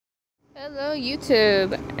Hello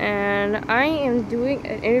YouTube, and I am doing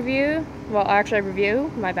an interview, well actually a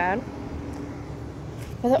review, my bad,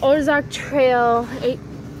 for the Ozark Trail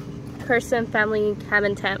 8-person family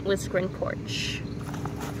cabin tent with screen porch.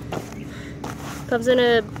 Comes in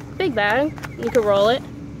a big bag, you can roll it,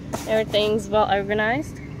 everything's well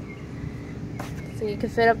organized, so you can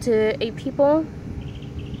fit up to 8 people,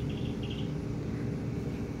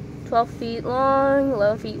 12 feet long,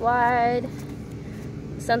 11 feet wide.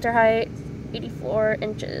 Center height 84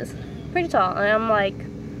 inches. Pretty tall, and I'm like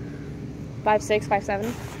 5'6",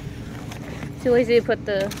 5'7". Too lazy to put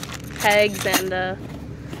the pegs and the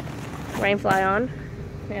rain fly on,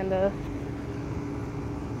 and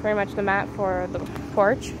pretty much the mat for the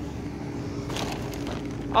porch.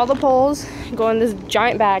 All the poles go in this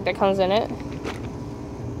giant bag that comes in it.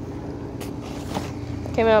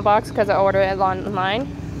 Came in a box because I ordered it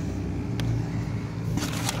online.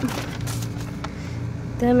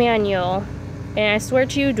 The manual, and I swear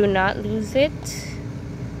to you, do not lose it,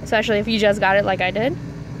 especially if you just got it like I did,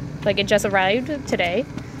 like it just arrived today.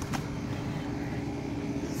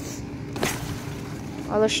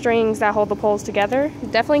 All the strings that hold the poles together,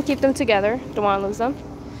 definitely keep them together, don't want to lose them.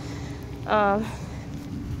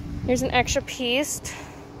 Here's an extra piece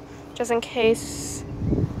just in case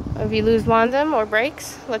if you lose one of them or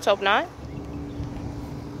breaks. Let's hope not.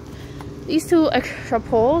 These 2 extra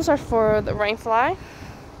poles are for the rain fly.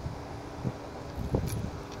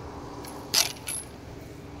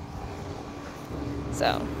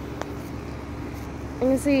 So, you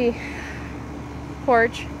can see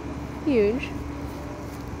porch, huge.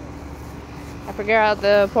 I forget how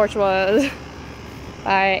the porch was,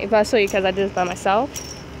 especially because I did it by myself.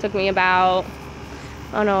 Took me about,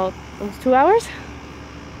 I don't know, almost 2 hours?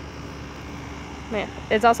 Man,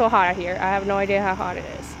 it's also hot out here. I have no idea how hot it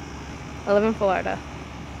is. I live in Florida.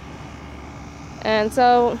 And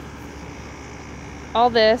so, all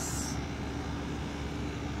this,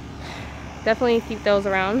 definitely keep those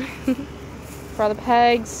around. For all the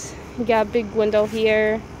pegs, you got a big window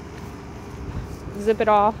here. Zip it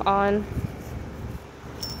off on.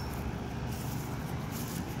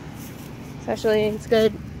 Especially, it's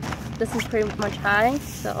good. This is pretty much high,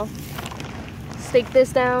 so stake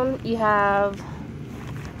this down. You have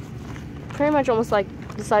pretty much almost like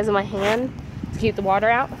the size of my hand to keep the water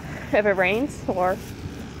out if it rains, or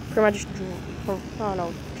pretty much, I don't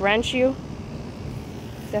know, drench you.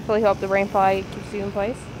 Definitely hope the rain fly keeps you in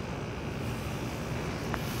place.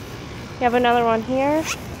 You have another one here.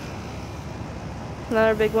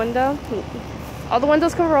 Another big window. All the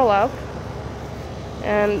windows can roll up.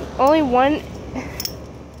 And only one,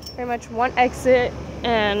 pretty much one exit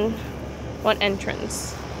and one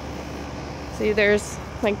entrance. See, there's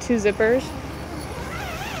like 2 zippers.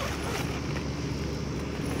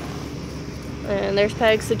 And there's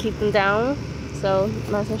pegs to keep them down, so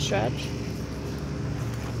nice and stretch.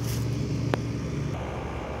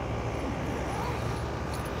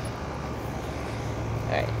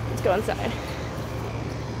 Alright, let's go inside.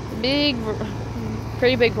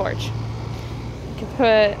 Pretty big porch. You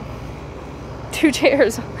can put 2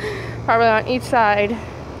 chairs probably on each side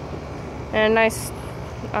and a nice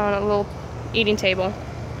little eating table.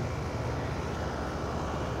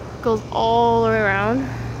 Goes all the way around.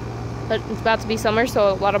 But it's about to be summer,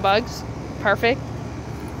 so a lot of bugs. Perfect.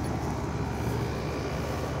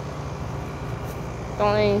 The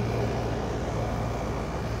only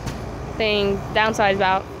downside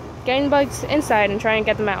about getting bugs inside and trying to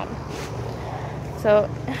get them out. So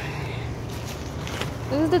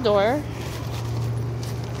this is the door.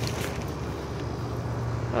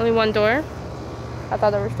 Only one door. I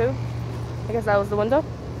thought there was 2. I guess that was the window.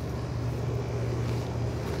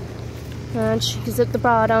 And you can zip the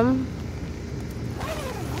bottom,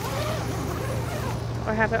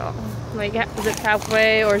 or have it like zip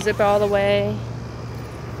halfway or zip it all the way.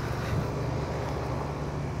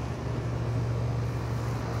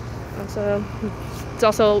 So it's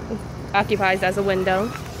also occupied as a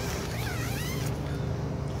window.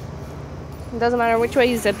 It doesn't matter which way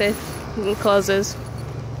you zip it, it closes.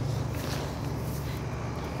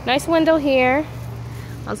 Nice window here,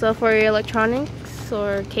 also for your electronics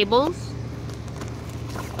or cables.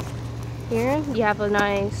 Here you have a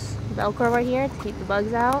nice Velcro right here to keep the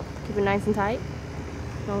bugs out, keep it nice and tight.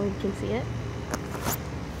 So you can see it.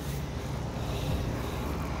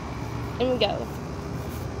 And we go.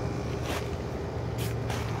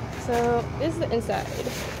 So this is the inside.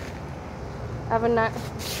 I have a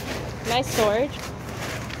nice storage,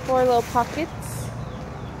 4 little pockets,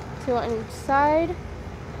 2 on each side,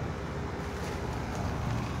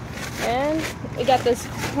 and we got this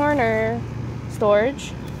corner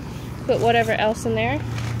storage. Put whatever else in there.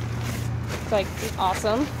 It's like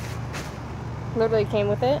awesome. Literally came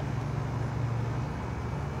with it.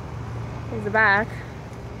 Here's the back.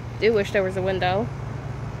 Do wish there was a window,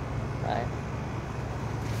 but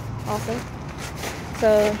awesome.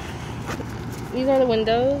 So these are the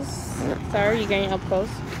windows. Sorry, you're getting up close.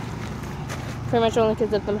 Pretty much only can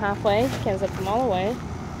zip them halfway. Can't zip them all the way.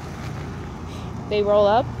 They roll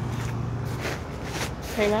up,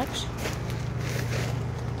 pretty much.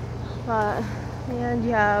 And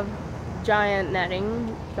you have giant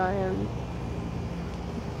netting, giant,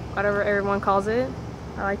 whatever everyone calls it.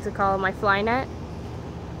 I like to call it my fly net,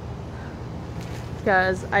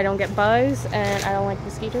 because I don't get bugs and I don't like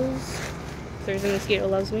mosquitoes. If there's a mosquito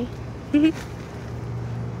loves me.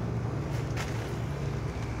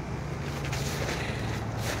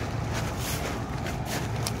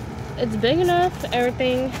 It's big enough,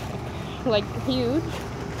 everything, like huge.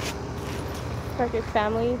 Perfect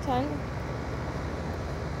family tent.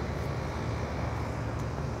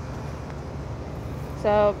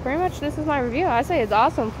 So pretty much this is my review. I say it's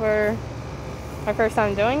awesome for my first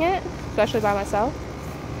time doing it, especially by myself.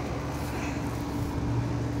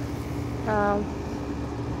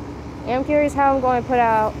 I'm curious how I'm going to put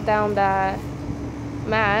out down that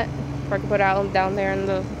mat, or I can put out down there in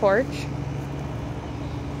the porch.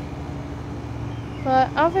 But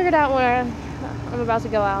I'll figure it out when I'm about to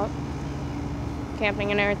go out camping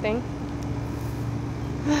and everything.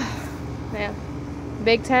 Man,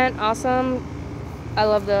 big tent, awesome. I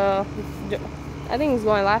love I think it's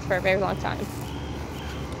going to last for a very long time.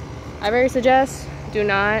 I very suggest do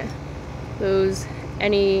not lose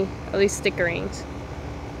any of these sticker rings.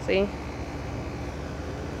 See?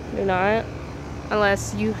 Do not,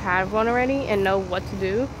 unless you have one already and know what to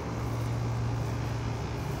do.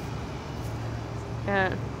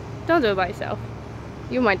 Don't do it by yourself.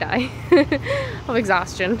 You might die of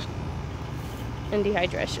exhaustion and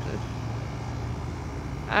dehydration.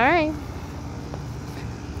 Alright.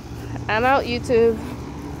 I'm out, YouTube.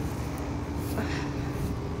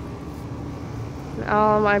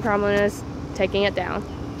 All my problem is taking it down.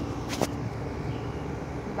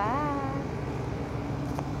 Bye.